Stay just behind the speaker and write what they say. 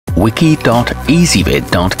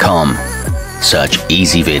wiki.easybib.com. Search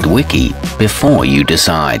EasyVid Wiki before you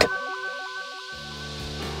decide.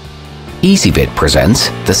 EasyBib presents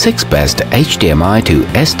the 6 best HDMI to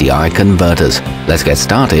SDI converters. Let's get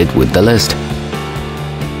started with the list.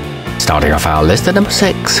 Starting off our list at number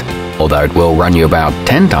 6. Although it will run you about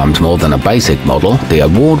 10 times more than a basic model, the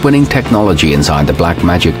award-winning technology inside the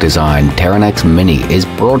Blackmagic Design teranex Mini is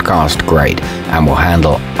broadcast grade and will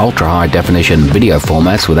handle ultra-high definition video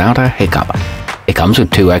formats without a hiccup. It comes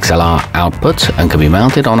with 2 XLR outputs and can be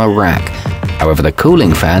mounted on a rack. However, the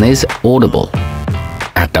cooling fan is audible.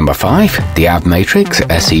 At number 5, the avmatrix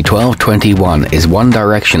SC1221 is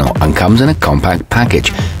one-directional and comes in a compact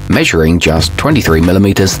package, measuring just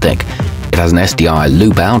 23mm thick. It has an SDI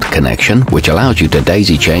loop-out connection, which allows you to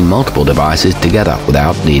daisy-chain multiple devices together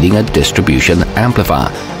without needing a distribution amplifier.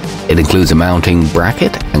 It includes a mounting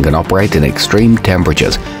bracket and can operate in extreme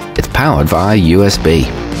temperatures. It's powered via USB.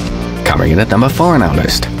 Coming in at number 4 on our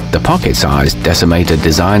list, the pocket-sized Decimator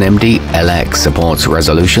Design MDHX supports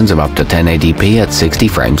resolutions of up to 1080p at 60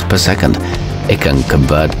 frames per second. It can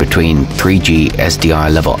convert between 3G SDI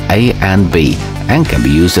level A and B and can be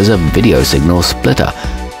used as a video signal splitter.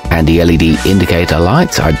 Anti-LED indicator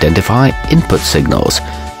lights identify input signals.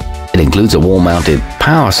 It includes a wall-mounted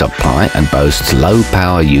power supply and boasts low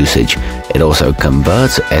power usage. It also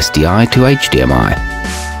converts SDI to HDMI.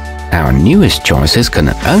 Our newest choices can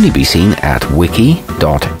only be seen at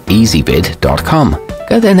wiki.easybib.com.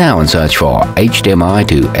 Go there now and search for HDMI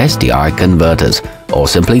to SDI converters, or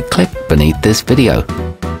simply click beneath this video.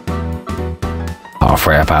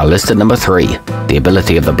 Halfway up our list at number 3, the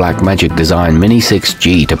ability of the Blackmagic Design Mini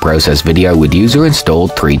 6G to process video with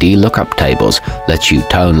user-installed 3D lookup tables lets you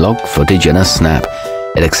tone log footage in a snap.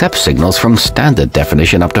 It accepts signals from standard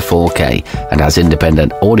definition up to 4K and has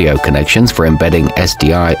independent audio connections for embedding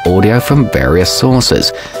SDI audio from various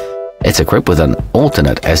sources. It's equipped with an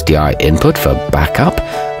alternate SDI input for backup,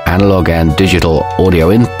 analog and digital audio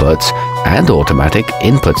inputs, and automatic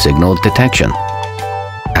input signal detection.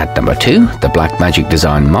 At number 2, the Blackmagic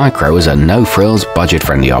Design Micro is a no-frills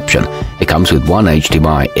budget-friendly option. It comes with 1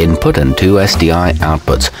 HDMI input and 2 SDI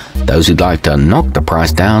outputs. Those who'd like to knock the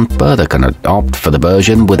price down further can opt for the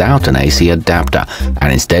version without an AC adapter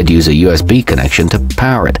and instead use a USB connection to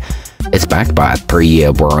power it. It's backed by a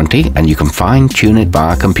 3-year warranty and you can fine-tune it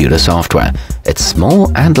via computer software. It's small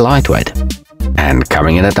and lightweight. And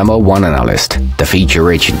coming in at number 1 on our list, the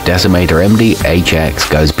feature-rich Decimator MDHX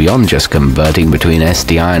goes beyond just converting between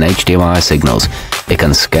SDI and HDMI signals. It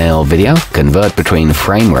can scale video, convert between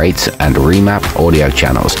frame rates, and remap audio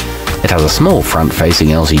channels. It has a small front-facing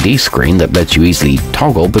LCD screen that lets you easily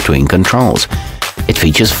toggle between controls. It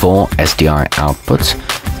features 4 SDI outputs,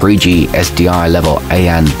 3G SDI level A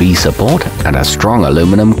and B support, and a strong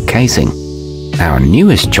aluminum casing. Our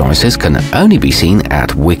newest choices can only be seen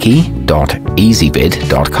at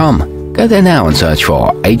wiki.easybib.com. Go there now and search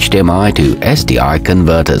for HDMI to SDI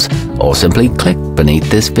converters, or simply click beneath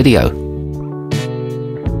this video.